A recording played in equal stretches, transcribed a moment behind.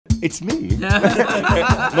It's me.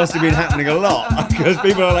 Must have been happening a lot because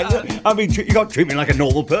people are like, you got to treat me like a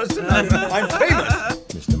normal person. I'm famous.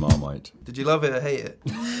 Mr. Marmite. Did you love it or hate it?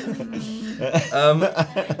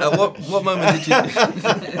 At what moment did you...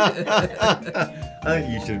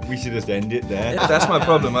 I think we should just end it there. That's my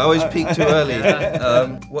problem. I always peak too early.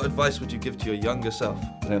 What advice would you give to your younger self?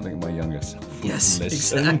 I don't think my younger self would Yes,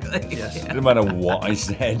 listen. exactly. Yes. No matter what I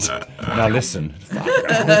said. Now listen.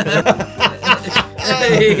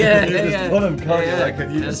 Yeah. Pull him, can't you? Like,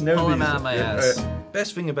 you Just know pull him these- out of my ass.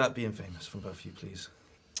 Best thing about being famous from both of you, please.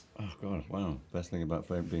 Oh God! Wow. Best thing about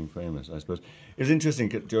being famous, I suppose. It was interesting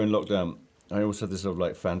during lockdown. I always had this sort of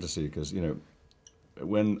like fantasy because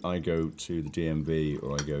when I go to the DMV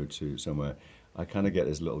or I go to somewhere, I kind of get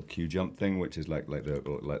this little queue jump thing, which is like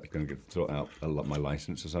going to throw out my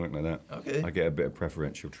license or something like that. Okay. I get a bit of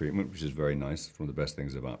preferential treatment, which is very nice. It's one of the best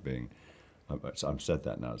things about being. I've said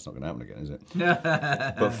that now. It's not going to happen again, is it?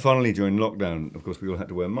 But funnily, during lockdown, of course, we all had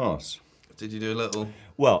to wear masks. Did you do a little?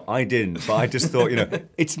 Well, I didn't, but I just thought,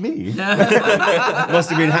 it's me. Must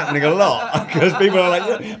have been happening a lot because people are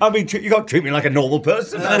like, you got to treat me like a normal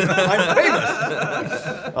person. I'm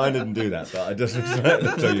famous. I didn't do that, but I just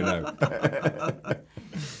so you know.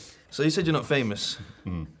 So you said you're not famous,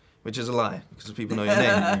 which is a lie because people know your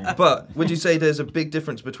name. But would you say there's a big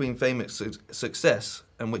difference between fame and success,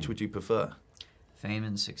 and which would you prefer? Fame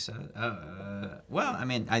and success. Well, I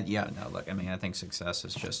mean, I think success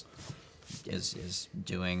is just is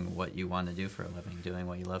doing what you want to do for a living, doing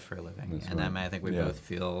what you love for a living. That's and right. I think we both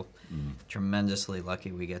feel tremendously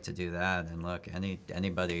lucky we get to do that. And look,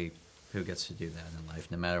 anybody who gets to do that in life,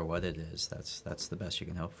 no matter what it is, that's the best you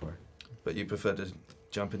can hope for. But you prefer to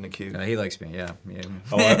jump in the queue? He likes me, yeah.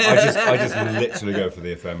 Oh, I just literally go for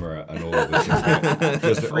the ephemera and all of this.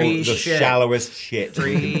 Just Free the shit. shallowest shit you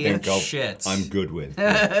Free can think of. shit. I'm good with.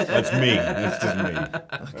 That's me. That's just me.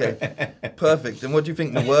 Okay, perfect. And what do you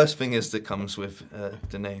think the worst thing is that comes with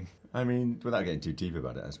the name? I mean, without getting too deep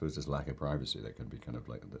about it, I suppose there's lack of privacy that can be kind of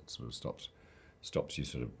like that sort of stops you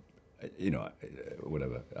sort of,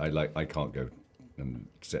 whatever. I can't go and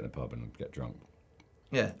sit in a pub and get drunk.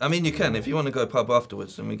 Yeah, I mean you can if you want to go pub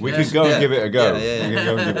afterwards, and We could go and give it a go. Yeah. We can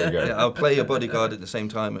go and give it a go. Yeah, I'll play your bodyguard at the same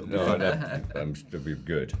time. It'll be fun. That'll be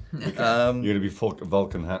good. You're going to be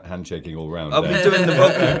Vulcan handshaking all round. I'll be doing the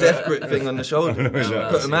Vulcan death grip thing on the shoulder.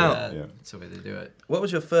 Put them out. Yeah. That's the way they do it. What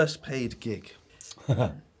was your first paid gig?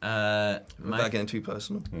 Without My getting too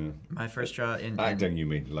personal. my first job in Acting, you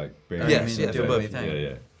mean, like being? Yes, yeah, do for both. everything.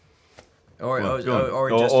 Yeah. Or Or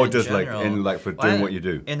just like general. for doing what you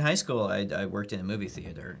do. In high school, I worked in a movie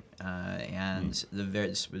theater, and the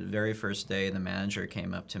very first day, the manager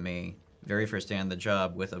came up to me, very first day on the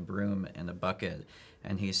job, with a broom and a bucket,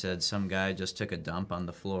 and he said some guy just took a dump on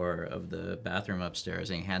the floor of the bathroom upstairs,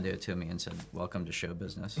 and he handed it to me and said, "Welcome to show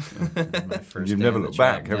business." My first You've day never on the looked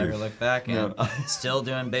job. back, have you? Never looked back, and No. still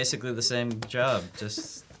doing basically the same job,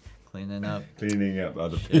 just cleaning up. Cleaning up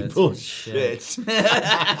other people's Shit. shit.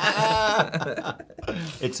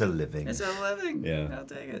 It's a living. It's a living. Yeah. I'll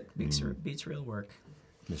take it. Beats real work.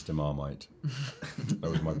 Mr. Marmite. That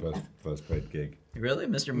was my first paid gig. Really,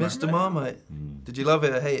 Mr. Mr. Marmite. Did you love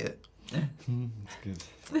it or hate it? It's good.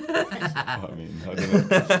 I mean, I don't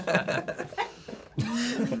know.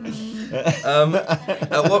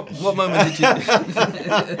 At what moment did you...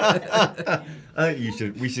 I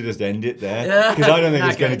think we should just end it there because I don't think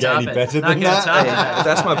it's going to get any better than that.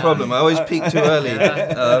 That's my problem. I always peak too early.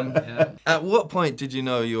 At what point did you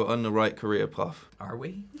know you were on the right career path? Are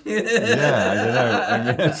we? Yeah, I don't know.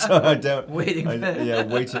 I mean, so I don't. Waiting.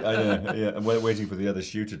 Waiting. I don't know. Yeah, I'm waiting for the other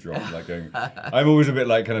shoe to drop. Like going. I'm always a bit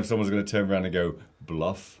like kind of someone's going to turn around and go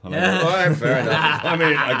bluff. And I go, all right, fair enough. I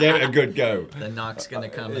mean, I gave it a good go. The knock's gonna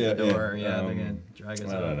come at the door. Yeah, they're gonna drag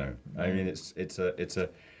us out. I don't know. I mean, it's a.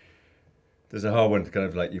 There's a hard one to kind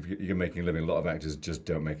of like if you're making a living. A lot of actors just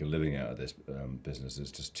don't make a living out of this business.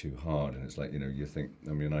 It's just too hard, and it's like you think.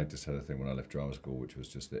 I mean, I just had a thing when I left drama school, which was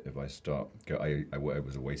just that if I I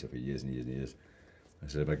was a waiter for years and years and years. I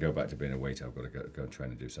said if I go back to being a waiter, I've got to go and try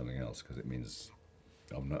and do something else because it means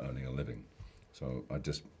I'm not earning a living. So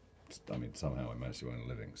somehow I managed to earn a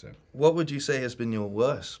living. So What would you say has been your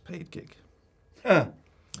worst paid gig? You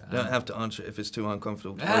don't have to answer it if it's too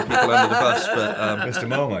uncomfortable to throw people under the bus, but... Mr.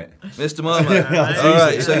 Marmite. Mr. Marmite. All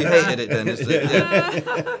right, so you hated it then.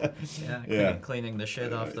 Yeah, cleaning the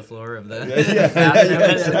shit off the floor of the...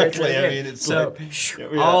 Exactly. I mean, it's so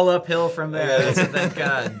all uphill from there. So thank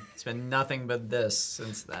God. It's been nothing but this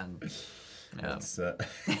since then. Yeah. It's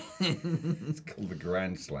called the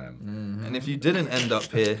Grand Slam. And if you didn't end up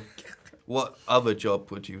here, what other job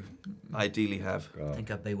would you ideally have? I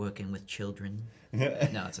think I'd be working with children.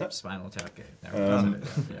 No, it's a Spinal Tap gig. Never mind.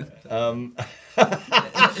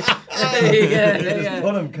 Just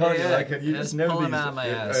pull him, can't you? Like, you just know pull him these- out of my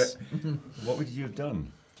ass. What would you have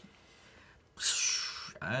done?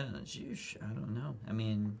 I don't know. I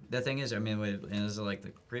mean, the thing is, it's like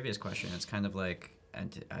the previous question. It's kind of like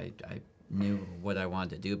I knew what I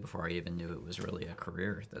wanted to do before I even knew it was really a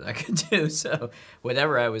career that I could do. So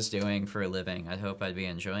whatever I was doing for a living, I'd hope I'd be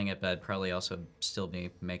enjoying it, but I'd probably also still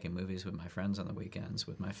be making movies with my friends on the weekends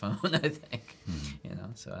with my phone, I think. You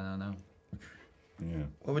know, so I don't know. Yeah.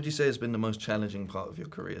 What would you say has been the most challenging part of your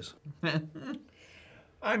careers?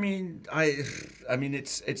 I mean,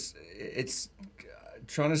 it's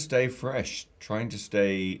trying to stay fresh, trying to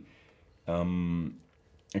stay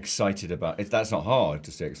excited about it. That's not hard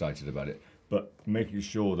to stay excited about it, but making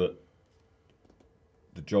sure that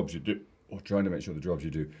the jobs you do, or trying to make sure the jobs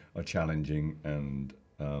you do are challenging and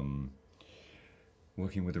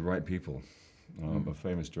working with the right people. A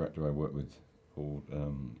famous director I worked with called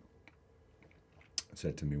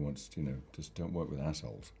said to me once, you know, just don't work with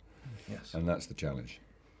assholes. Yes. And that's the challenge.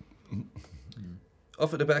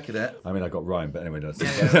 Off at the back of that, I mean, I got Ryan, but anyway, that's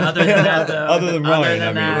Other than that, though, Other than Ryan,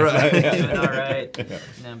 other than I mean, that, doing all right.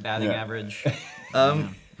 No, batting Yeah. average.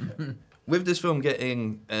 with this film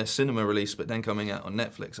getting a cinema release but then coming out on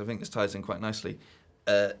Netflix, I think this ties in quite nicely.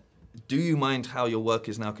 Do you mind how your work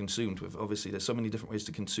is now consumed? With obviously, there's so many different ways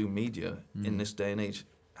to consume media in this day and age.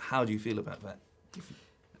 How do you feel about that?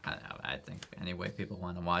 I don't know. I think any way people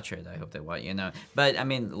want to watch it, I hope they watch. You know, but I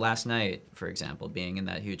mean, last night, for example, being in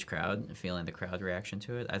that huge crowd and feeling the crowd reaction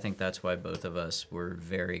to it, I think that's why both of us were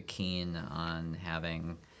very keen on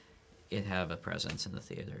having it have a presence in the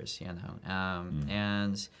theaters. You know,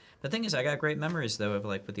 and the thing is, I got great memories though of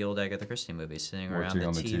like with the old Agatha Christie movies, sitting around Watching the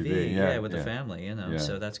on the TV, TV, yeah, with the yeah. family. You know, Yeah.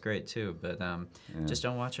 so that's great too. But just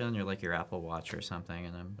don't watch it on your Apple Watch or something,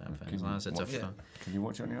 and I'm fine as long as it's a phone. Can you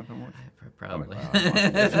watch it on your Apple Watch? Probably.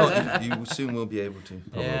 If not, you soon will be able to.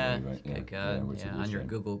 Yeah, Probably, right, yeah. good Yeah, God. which Yeah, is a on your shame.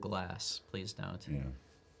 Google Glass. Please don't. Yeah.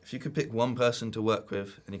 If you could pick one person to work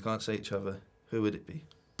with and you can't say each other, who would it be?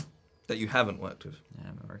 That you haven't worked with? Yeah, I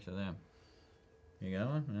haven't worked with them. You got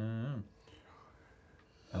one? I don't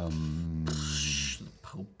know.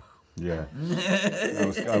 Pope. Yeah.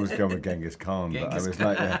 I was going with Genghis Khan, but I Genghis was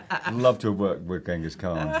like, I'd love to have worked with Genghis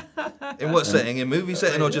Khan. In what setting? In movie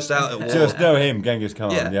setting or just out at war? Just know him, Genghis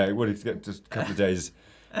Khan. Yeah. Yeah, it would have got just a couple of days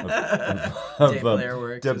of player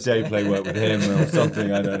work, just- day play work with him or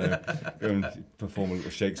something. I don't know. Go and perform a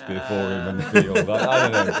little Shakespeare for him in the field. I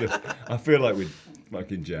don't know. Just, I feel like we'd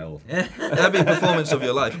fucking gel. That'd be a performance of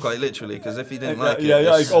your life, quite literally, because if you didn't like it... yeah,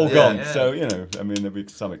 it's- it's all yeah. gone. Yeah. So, you know, I mean, there'd be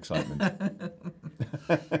some excitement.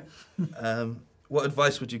 What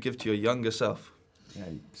advice would you give to your younger self?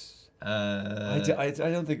 Yikes. Uh, I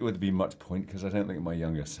don't think it would be much point because I don't think my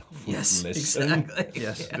younger self would yes, listen. exactly.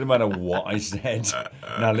 Yes. No matter what I said.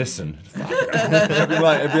 Now listen. It'd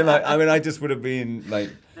be like, I mean, I just would have been like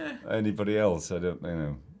anybody else. I don't,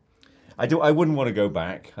 you know. I wouldn't want to go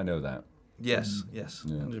back. I know that. Yes, yes,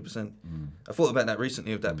 Yeah. 100%. I thought about that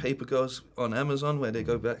recently with that Paper Girls on Amazon where they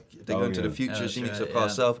go back, they go into the yeah. future, Oh, she that's meets her right,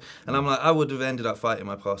 past yeah. self. And I'm like, I would have ended up fighting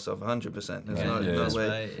my past self 100%. There's no, Yeah, no that's way.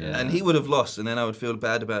 right, yeah. And he would have lost, and then I would feel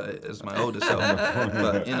bad about it as my older self.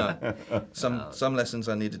 But, you know, some lessons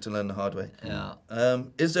I needed to learn the hard way. Yeah.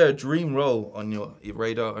 Is there a dream role on your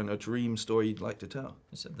radar and a dream story you'd like to tell?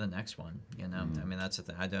 So the next one, you know, I mean, that's the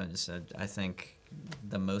thing. I think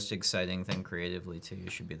the most exciting thing creatively to you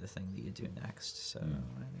should be the thing that you do next. So I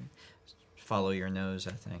mean, follow your nose,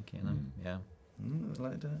 I think, you know. Yeah. I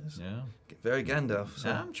like that. It's Yeah. very Gandalf. So.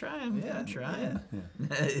 I'm trying. Yeah, I'm trying.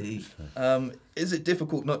 Is it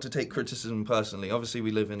difficult not to take criticism personally? Obviously,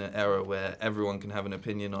 we live in an era where everyone can have an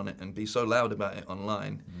opinion on it and be so loud about it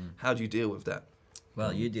online. How do you deal with that?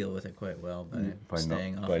 Well, you deal with it quite well by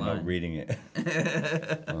staying by offline. not reading it.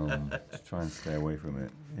 Just try and stay away from it.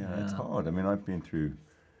 Yeah, it's Yeah. hard. I mean, I've been through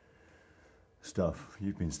stuff.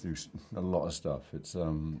 You've been through a lot of stuff. It's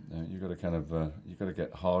you got to kind of you got to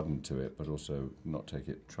get hardened to it, but also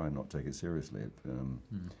try and not take it seriously.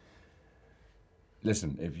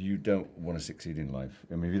 Listen, if you don't want to succeed in life,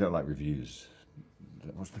 I mean, if you don't like reviews,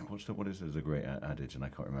 what is there's a great adage, and I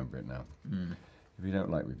can't remember it now. If you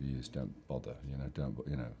don't like reviews, don't bother. You know,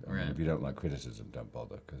 I mean, Right. if you don't like criticism, don't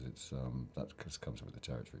bother because it's that comes with the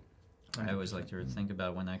territory. I always like to think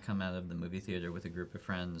about when I come out of the movie theater with a group of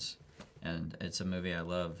friends, and it's a movie I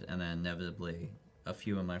love, and then inevitably a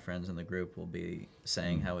few of my friends in the group will be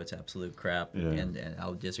saying how it's absolute crap, Yeah. and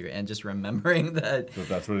I'll disagree, and just remembering that. So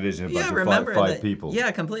that's what it is. It's a bunch Yeah, of remember five that, people.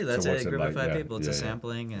 Yeah, completely. That's So a what's it group of like? 5 Yeah, people. It's a yeah, yeah.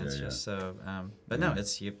 sampling, and it's Yeah, just so. But no,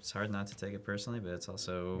 it's hard not to take it personally, but it's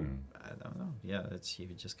also I don't know. Yeah, it's you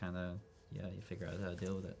just kind of yeah, you figure out how to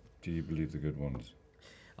deal with it. Do you believe the good ones?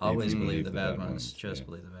 Always Even believe the bad ones. yeah. Just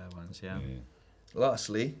believe the bad ones. Yeah.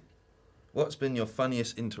 Lastly, what's been your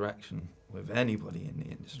funniest interaction with anybody in the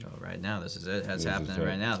industry? Oh, right now, this is it. It's This is happening it.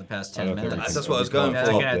 right now. The past I 10 don't think minutes. That's what I was going How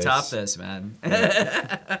for. can I top this, man?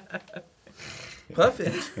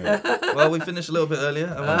 Perfect. Well, we finished a little bit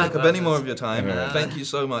earlier. I won't take up any more of your time. Thank you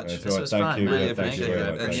so much. This was thank fun, you. man. Really Thank appreciate you very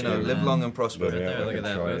it. much. And, Thank live you. long and prosper. Right there, look at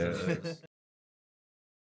that. Try Both it. of those.